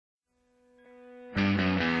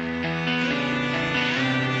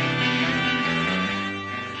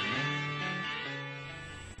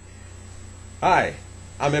Hi,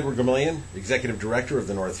 I'm Edward Gamillion, Executive Director of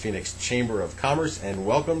the North Phoenix Chamber of Commerce, and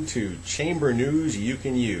welcome to Chamber News You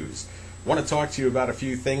Can Use. I want to talk to you about a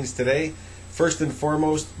few things today. First and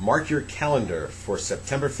foremost, mark your calendar for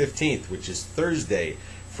September 15th, which is Thursday,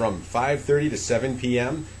 from 5:30 to 7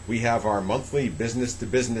 p.m. We have our monthly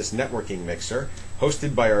business-to-business networking mixer,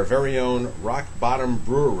 hosted by our very own Rock Bottom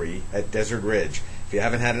Brewery at Desert Ridge. If you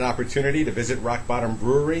haven't had an opportunity to visit Rock Bottom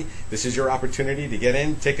Brewery, this is your opportunity to get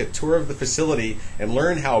in, take a tour of the facility, and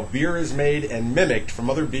learn how beer is made and mimicked from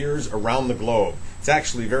other beers around the globe. It's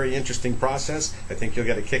actually a very interesting process. I think you'll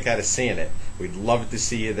get a kick out of seeing it. We'd love to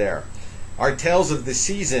see you there. Our Tales of the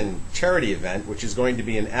Season charity event, which is going to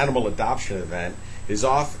be an animal adoption event, is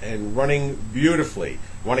off and running beautifully.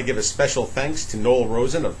 I want to give a special thanks to Noel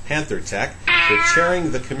Rosen of Panther Tech for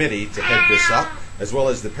chairing the committee to head this up, as well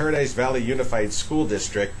as the Paradise Valley Unified School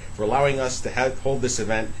District for allowing us to hold this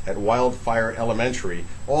event at Wildfire Elementary,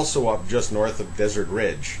 also up just north of Desert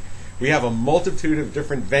Ridge. We have a multitude of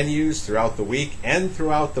different venues throughout the week and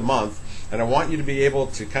throughout the month, and I want you to be able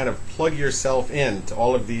to kind of plug yourself in to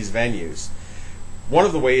all of these venues. One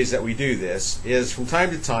of the ways that we do this is from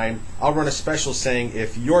time to time, I'll run a special saying,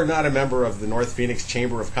 if you're not a member of the North Phoenix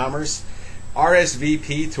Chamber of Commerce,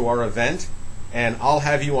 RSVP to our event, and I'll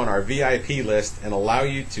have you on our VIP list and allow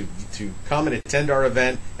you to come and attend our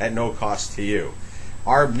event at no cost to you.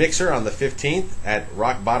 Our mixer on the 15th at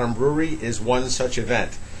Rock Bottom Brewery is one such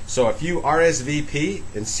event. So if you RSVP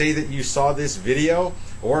and say that you saw this video,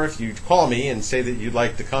 or if you call me and say that you'd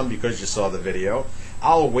like to come because you saw the video,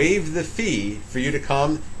 I'll waive the fee for you to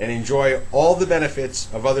come and enjoy all the benefits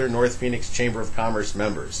of other North Phoenix Chamber of Commerce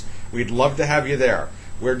members. We'd love to have you there.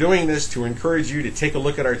 We're doing this to encourage you to take a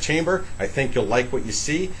look at our chamber. I think you'll like what you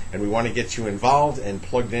see, and we want to get you involved and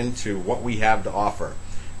plugged into what we have to offer.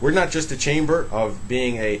 We're not just a chamber of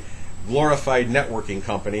being a glorified networking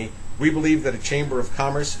company. We believe that a Chamber of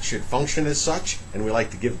Commerce should function as such, and we like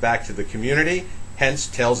to give back to the community, hence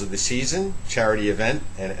Tales of the Season, charity event,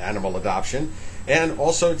 and animal adoption, and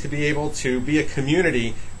also to be able to be a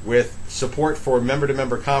community with support for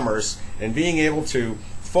member-to-member commerce and being able to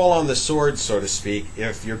fall on the sword, so to speak,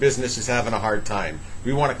 if your business is having a hard time.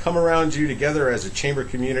 We want to come around you together as a chamber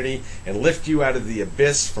community and lift you out of the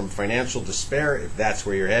abyss from financial despair, if that's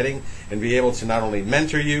where you're heading, and be able to not only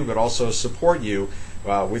mentor you, but also support you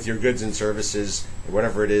with your goods and services,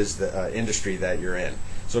 whatever it is, the industry that you're in.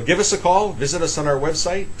 So give us a call, visit us on our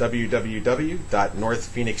website,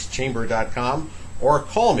 www.northphoenixchamber.com, or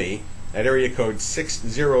call me at area code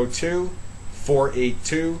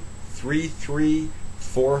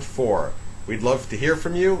 602-482-3344. We'd love to hear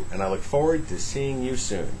from you, and I look forward to seeing you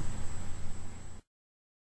soon.